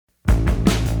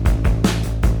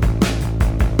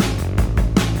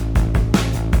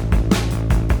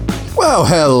Well,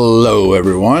 hello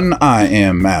everyone. I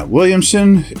am Matt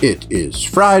Williamson. It is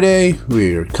Friday.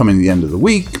 We're coming to the end of the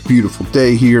week. Beautiful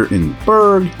day here in the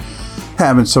Berg.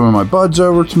 Having some of my buds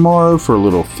over tomorrow for a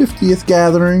little 50th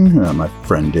gathering. My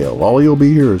friend Dale Lawley will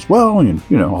be here as well, and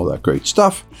all that great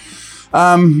stuff.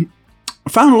 Found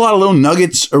a lot of little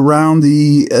nuggets around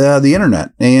the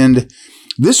internet, and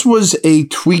this was a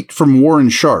tweet from Warren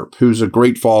Sharp, who's a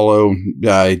great follow.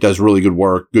 He does really good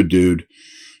work, good dude.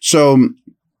 So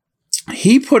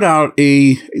he put out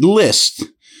a list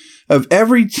of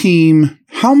every team,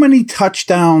 how many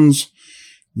touchdowns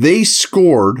they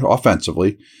scored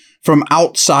offensively from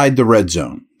outside the red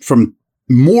zone, from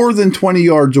more than 20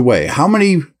 yards away. How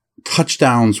many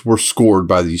touchdowns were scored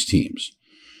by these teams?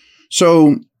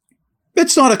 So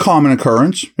it's not a common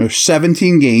occurrence. There's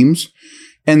 17 games,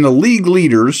 and the league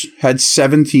leaders had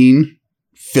 17,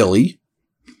 Philly,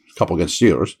 a couple against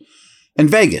Steelers, and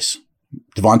Vegas,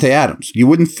 Devontae Adams. You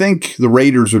wouldn't think the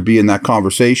Raiders would be in that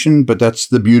conversation, but that's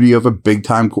the beauty of a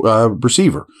big-time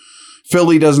receiver.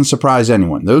 Philly doesn't surprise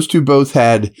anyone. Those two both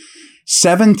had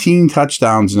 17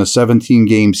 touchdowns in a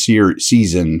 17-game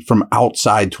season from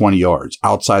outside 20 yards,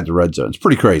 outside the red zone. It's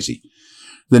pretty crazy.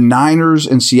 The Niners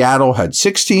and Seattle had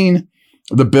 16.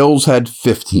 The Bills had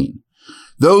 15.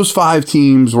 Those five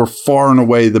teams were far and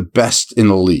away the best in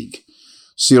the league.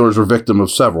 Steelers were victim of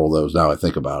several of those, now I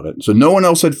think about it. So no one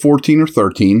else had 14 or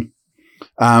 13.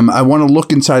 I want to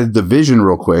look inside the division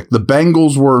real quick. The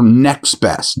Bengals were next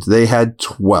best. They had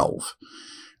 12.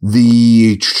 Where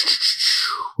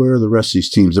are the rest of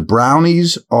these teams? The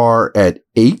Brownies are at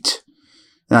 8.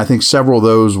 And I think several of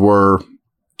those were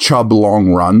Chubb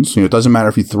long runs. It doesn't matter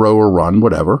if you throw or run,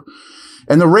 whatever.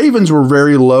 And the Ravens were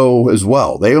very low as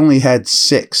well. They only had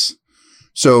 6.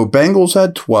 So Bengals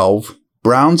had 12.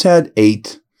 Browns had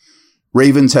 8.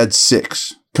 Ravens had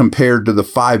 6, compared to the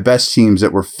 5 best teams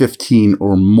that were 15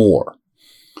 or more.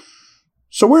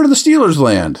 So where do the Steelers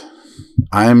land?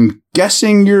 I'm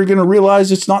guessing you're going to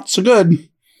realize it's not so good.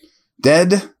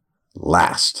 Dead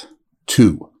last.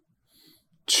 2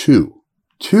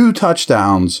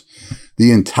 touchdowns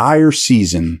the entire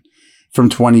season from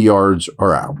 20 yards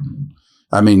or out.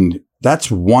 I mean,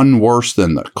 that's 1 worse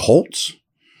than the Colts,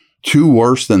 2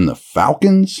 worse than the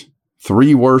Falcons,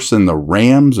 3 worse than the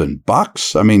Rams and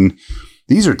Bucks. I mean,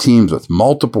 these are teams with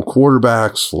multiple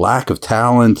quarterbacks, lack of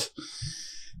talent.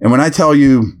 And when I tell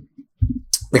you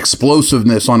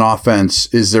explosiveness on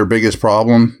offense is their biggest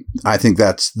problem, I think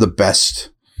that's the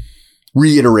best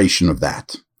reiteration of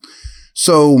that.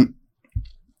 So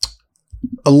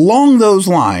along those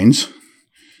lines,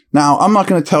 now I'm not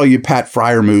going to tell you Pat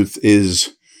Freiermuth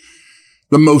is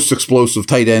the most explosive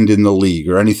tight end in the league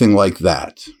or anything like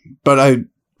that. But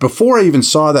before I even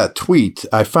saw that tweet,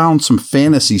 I found some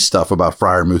fantasy stuff about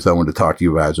Freiermuth I wanted to talk to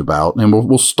you guys about, and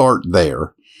we'll start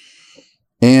there.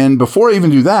 And before I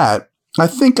even do that, I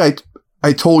think I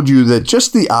told you that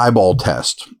just the eyeball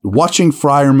test, watching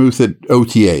Freiermuth at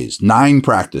OTAs, 9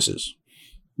 practices,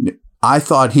 I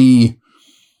thought he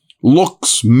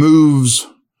looks, moves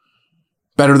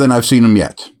better than I've seen him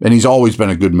yet. And he's always been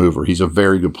a good mover. He's a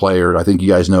very good player. I think you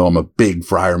guys know I'm a big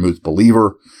Freiermuth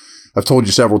believer. I've told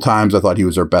you several times I thought he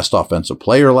was our best offensive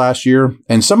player last year.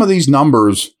 And some of these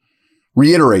numbers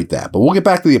reiterate that. But we'll get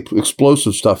back to the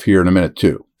explosive stuff here in a minute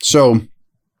too. So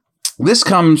this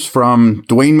comes from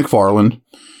Dwayne McFarland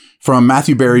from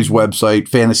Matthew Berry's website,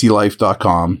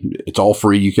 fantasylife.com. It's all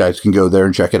free. You guys can go there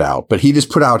and check it out. But he just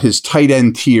put out his tight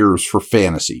end tiers for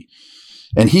fantasy.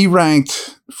 And he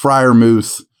ranked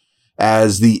Freiermuth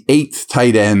as the 8th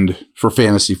tight end for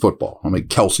fantasy football. I mean,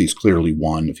 Kelsey's clearly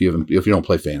 1 if you don't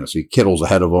play fantasy. Kittle's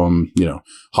ahead of him,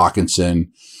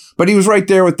 Hawkinson. But he was right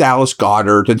there with Dallas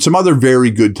Goedert and some other very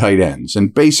good tight ends.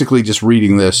 And basically just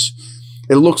reading this,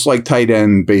 it looks like tight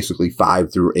end basically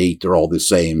 5 through 8 are all the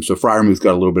same. So Freiermuth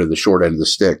got a little bit of the short end of the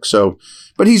stick.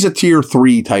 But he's a tier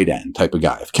 3 tight end type of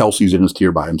guy if Kelsey's in his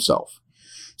tier by himself.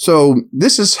 So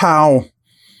this is how.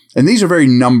 And these are very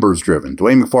numbers driven.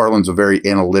 Dwayne McFarland's a very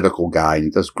analytical guy, and he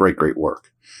does great work.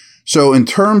 So in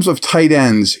terms of tight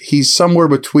ends, he's somewhere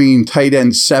between tight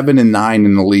end 7 and 9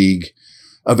 in the league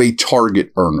of a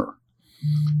target earner.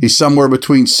 He's somewhere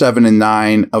between 7 and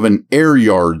 9 of an air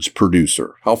yards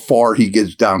producer, how far he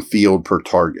gets downfield per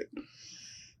target.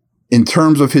 In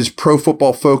terms of his Pro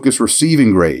Football Focus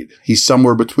receiving grade, he's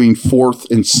somewhere between 4th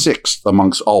and 6th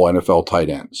amongst all NFL tight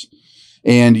ends.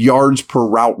 And yards per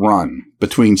route run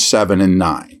between 7 and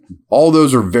 9. All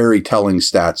those are very telling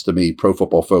stats to me, Pro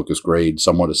Football Focus grade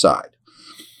somewhat aside.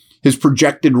 His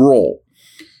projected role,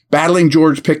 battling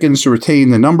George Pickens to retain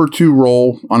the number 2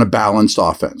 role on a balanced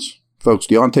offense. Folks,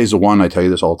 Deontay's the one, I tell you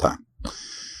this all the time.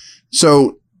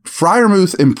 So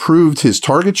Freiermuth improved his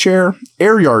target share,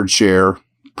 air yard share,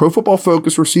 Pro Football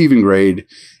Focus receiving grade,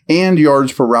 and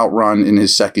yards per route run in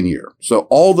his second year. So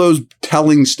all those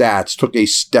telling stats took a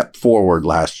step forward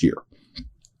last year.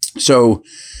 So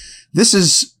this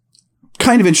is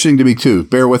kind of interesting to me too.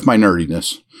 Bear with my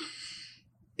nerdiness.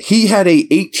 He had a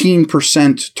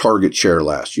 18% target share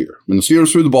last year. When the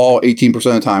Steelers threw the ball, 18% of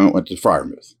the time it went to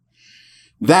Freiermuth.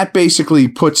 That basically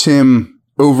puts him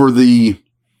over the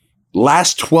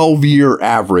last 12-year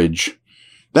average.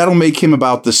 That'll make him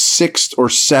about the 6th or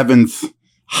 7th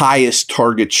highest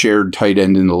target shared tight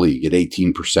end in the league at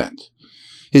 18%.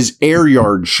 His air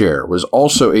yard share was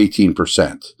also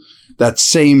 18%. That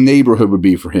same neighborhood would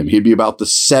be for him. He'd be about the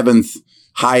 7th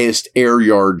highest air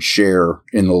yard share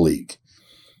in the league.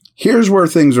 Here's where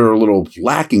things are a little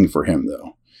lacking for him,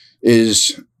 though,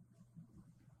 is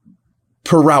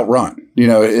per route run. You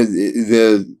know,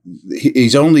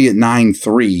 he's only at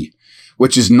 9.3,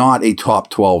 which is not a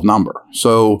top 12 number.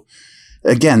 So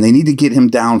again, they need to get him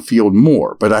downfield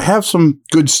more, but I have some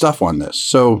good stuff on this.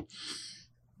 So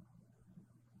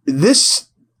this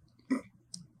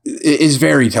is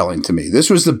very telling to me.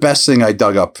 This was the best thing I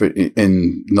dug up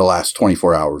in the last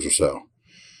 24 hours or so.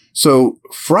 So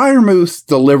Freiermuth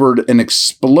delivered an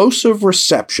explosive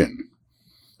reception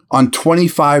on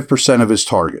 25% of his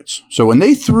targets. So when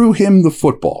they threw him the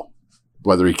football,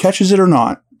 whether he catches it or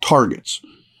not, targets,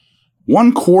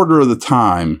 1/4 of the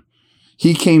time,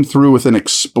 he came through with an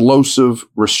explosive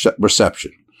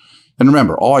reception. And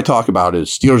remember, all I talk about is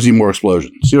Steelers need more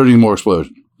explosion. Steelers need more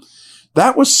explosion.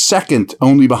 That was second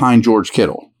only behind George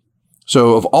Kittle.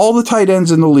 So of all the tight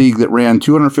ends in the league that ran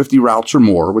 250 routes or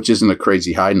more, which isn't a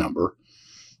crazy high number,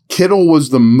 Kittle was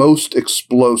the most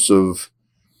explosive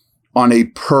on a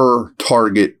per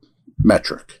target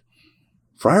metric.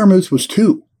 Freiermuth was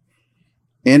 2.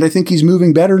 And I think he's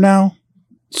moving better now.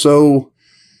 So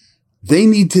they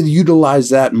need to utilize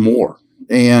that more.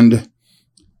 And,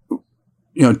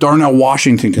 you know, Darnell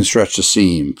Washington can stretch the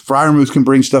seam. Freiermuth can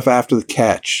bring stuff after the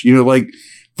catch. You know, like,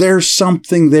 there's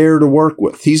something there to work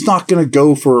with. He's not going to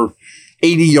go for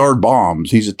 80-yard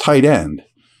bombs. He's a tight end.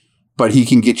 But he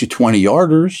can get you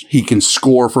 20-yarders. He can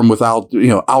score from without, you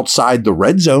know, outside the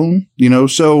red zone. You know,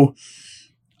 so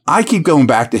I keep going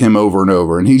back to him over and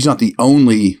over. And he's not the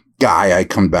only guy I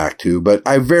come back to. But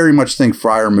I very much think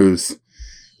Freiermuth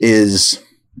is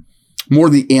more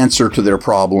the answer to their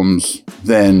problems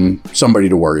than somebody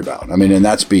to worry about. I mean, and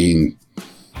that's being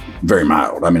very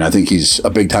mild. I mean, I think he's a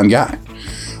big-time guy.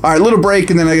 All right, little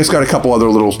break, and then I just got a couple other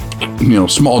little, you know,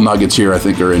 small nuggets here I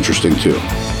think are interesting too.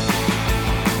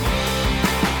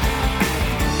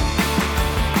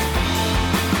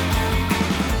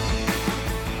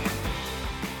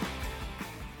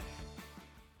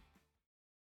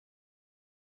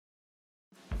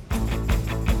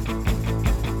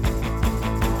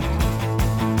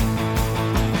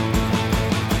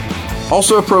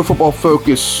 Also, a Pro Football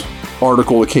Focus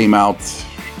article that came out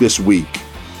this week.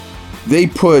 They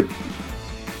put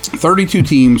 32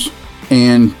 teams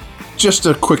and just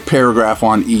a quick paragraph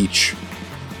on each.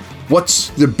 What's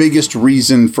the biggest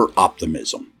reason for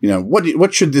optimism? You know,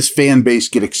 what should this fan base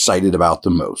get excited about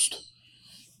the most?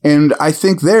 And I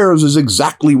think theirs is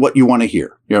exactly what you want to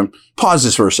hear. You know, pause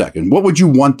this for a second. What would you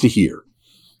want to hear?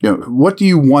 You know, what do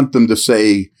you want them to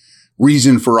say?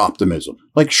 Reason for optimism.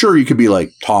 Like, sure, you could be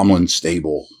like Tomlin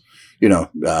stable, you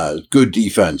know, good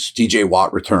defense, TJ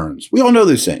Watt returns. We all know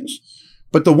these things.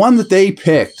 But the one that they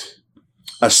picked,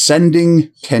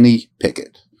 ascending Kenny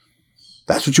Pickett.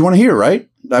 That's what you want to hear, right?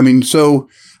 I mean, so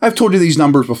I've told you these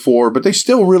numbers before, but they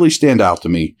still really stand out to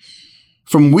me.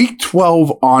 From week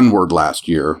 12 onward last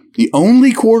year, the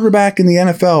only quarterback in the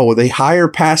NFL with a higher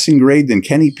passing grade than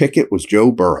Kenny Pickett was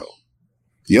Joe Burrow.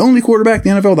 The only quarterback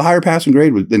in the NFL with a higher passing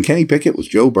grade than Kenny Pickett was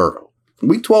Joe Burrow. From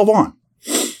week 12 on.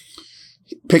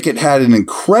 Pickett had an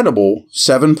incredible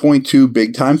 7.2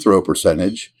 big-time throw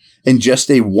percentage and just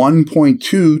a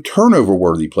 1.2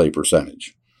 turnover-worthy play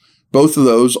percentage. Both of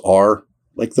those are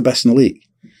like the best in the league.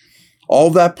 All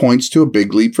of that points to a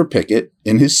big leap for Pickett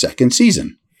in his second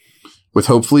season. With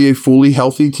hopefully a fully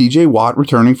healthy TJ Watt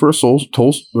returning for a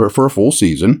full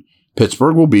season,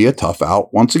 Pittsburgh will be a tough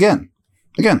out once again.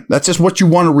 Again, that's just what you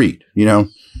want to read. You know,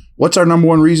 what's our number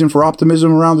one reason for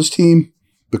optimism around this team?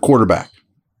 The quarterback.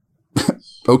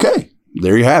 Okay,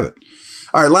 there you have it.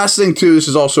 All right, last thing too, this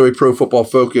is also a Pro Football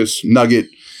Focus nugget.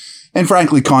 And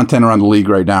frankly, content around the league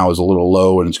right now is a little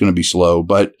low and it's going to be slow.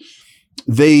 But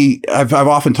I've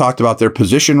often talked about their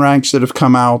position ranks that have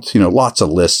come out. You know, lots of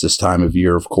lists this time of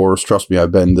year, of course. Trust me,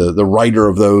 I've been the writer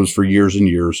of those for years and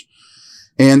years.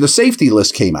 And the safety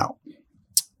list came out.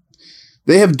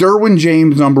 They have Derwin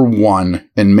James number 1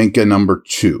 and Minka number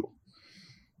 2.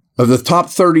 Of the top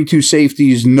 32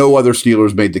 safeties, no other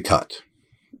Steelers made the cut.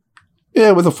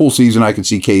 Yeah, with a full season, I could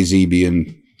see KZ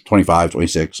being 25,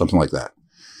 26, something like that.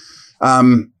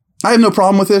 I have no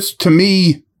problem with this. To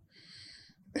me,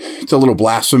 it's a little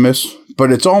blasphemous,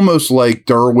 but it's almost like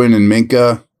Derwin and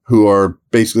Minka, who are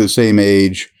basically the same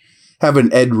age, have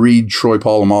an Ed Reed, Troy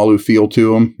Polamalu feel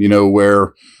to them,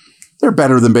 where they're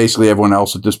better than basically everyone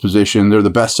else at this position. They're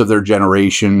the best of their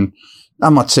generation.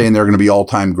 I'm not saying they're going to be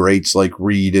all-time greats like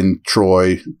Reed and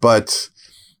Troy, but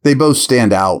they both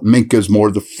stand out. Minka's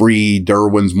more the free,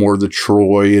 Derwin's more the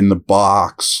Troy in the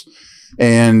box.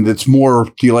 And it's more,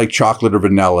 do you like chocolate or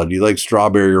vanilla? Do you like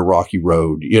strawberry or rocky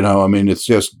road? It's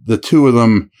just the two of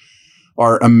them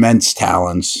are immense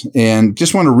talents. And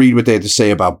just want to read what they had to say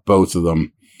about both of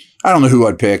them. I don't know who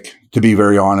I'd pick, to be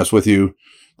very honest with you.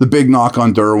 The big knock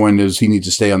on Derwin is he needs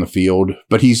to stay on the field,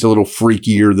 but he's a little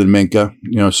freakier than Minka.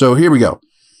 So here we go.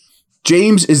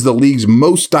 James is the league's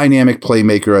most dynamic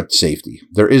playmaker at safety.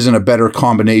 There isn't a better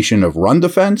combination of run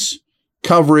defense,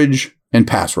 coverage, and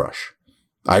pass rush.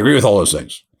 I agree with all those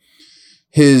things.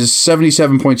 His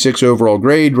 77.6 overall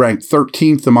grade ranked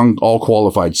 13th among all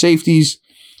qualified safeties.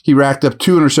 He racked up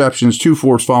 2 interceptions, 2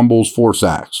 forced fumbles, 4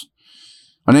 sacks.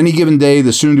 On any given day,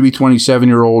 the soon-to-be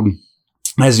 27-year-old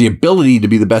has the ability to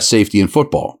be the best safety in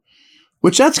football,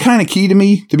 which that's kind of key to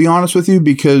me, to be honest with you,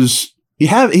 because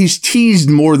he's teased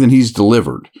more than he's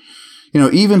delivered.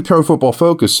 Even Pro Football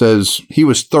Focus says he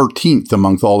was 13th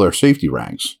amongst all their safety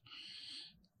ranks.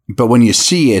 But when you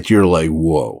see it, you're like,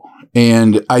 whoa.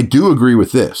 And I do agree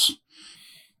with this.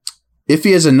 If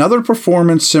he has another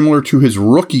performance similar to his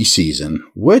rookie season,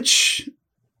 which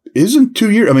isn't 2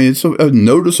 years, it's a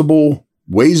noticeable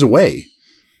ways away,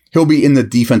 he'll be in the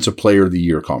Defensive Player of the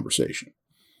Year conversation.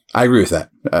 I agree with that.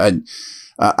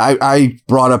 I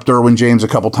brought up Derwin James a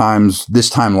couple times this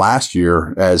time last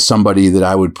year as somebody that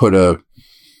I would put a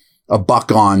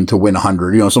buck on to win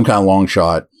 100, some kind of long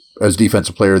shot as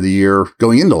Defensive Player of the Year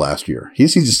going into last year. He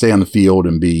just needs to stay on the field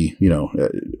and be,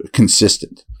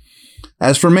 consistent.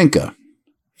 As for Minka,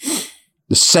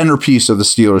 the centerpiece of the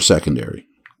Steelers secondary,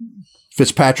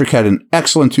 Fitzpatrick had an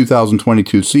excellent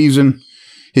 2022 season.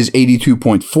 His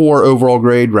 82.4 overall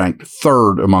grade ranked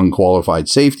 3rd among qualified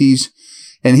safeties,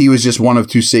 and he was just one of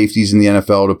 2 safeties in the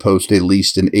NFL to post at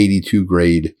least an 82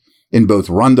 grade in both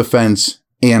run defense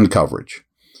and coverage.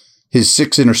 His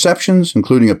 6 interceptions,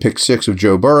 including a pick 6 of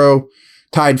Joe Burrow,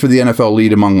 tied for the NFL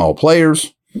lead among all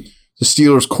players. The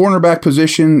Steelers' cornerback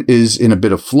position is in a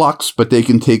bit of flux, but they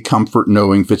can take comfort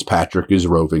knowing Fitzpatrick is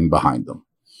roving behind them.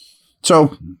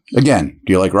 So, again,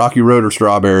 do you like rocky road or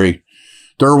strawberry?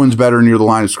 Derwin's better near the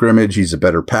line of scrimmage. He's a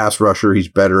better pass rusher. He's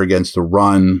better against the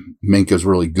run. Minka's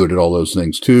really good at all those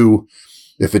things too.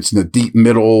 If it's in the deep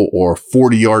middle or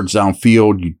 40 yards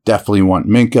downfield, you definitely want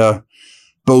Minka.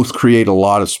 Both create a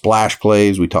lot of splash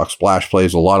plays. We talk splash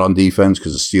plays a lot on defense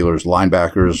because the Steelers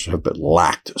linebackers have been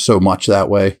lacked so much that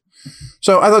way.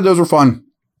 So I thought those were fun.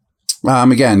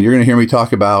 Again, you're going to hear me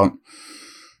talk about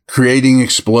creating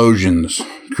explosions,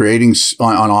 creating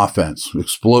on offense,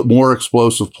 more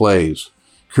explosive plays,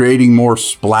 creating more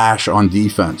splash on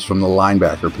defense from the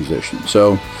linebacker position.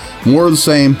 So more of the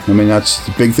same. That's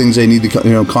the big things they need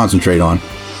to concentrate on.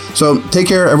 So take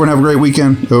care. Everyone have a great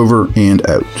weekend. Over and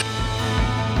out.